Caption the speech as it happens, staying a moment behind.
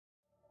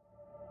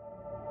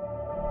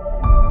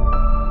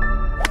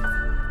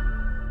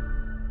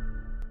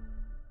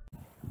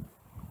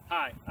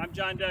I'm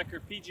John Decker,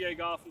 PGA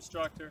golf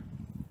instructor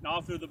and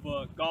author of the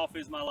book, Golf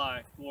is My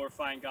Life,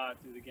 Glorifying God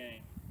Through the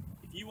Game.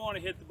 If you want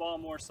to hit the ball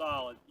more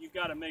solid, you've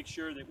got to make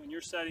sure that when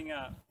you're setting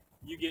up,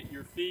 you get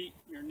your feet,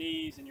 your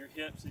knees, and your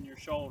hips and your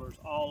shoulders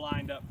all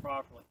lined up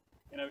properly.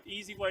 And an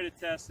easy way to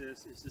test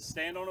this is to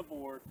stand on a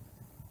board,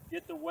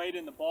 get the weight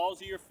in the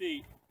balls of your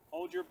feet,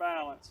 hold your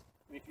balance,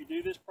 and if you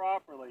do this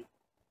properly,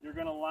 you're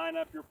going to line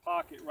up your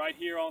pocket right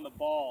here on the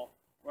ball,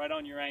 right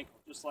on your ankle,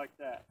 just like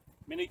that.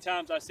 Many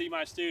times I see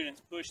my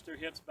students push their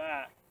hips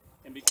back,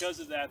 and because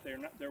of that,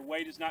 their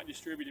weight is not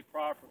distributed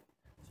properly.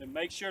 So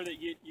make sure that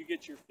you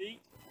get your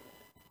feet,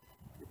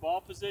 your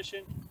ball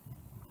position,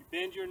 you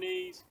bend your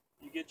knees,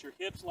 you get your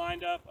hips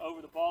lined up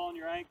over the ball on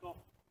your ankle,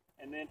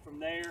 and then from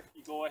there,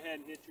 you go ahead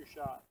and hit your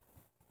shot.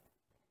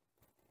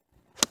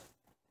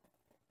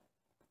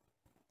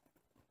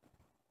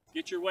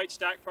 Get your weight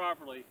stacked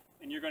properly,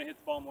 and you're going to hit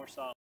the ball more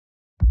solid.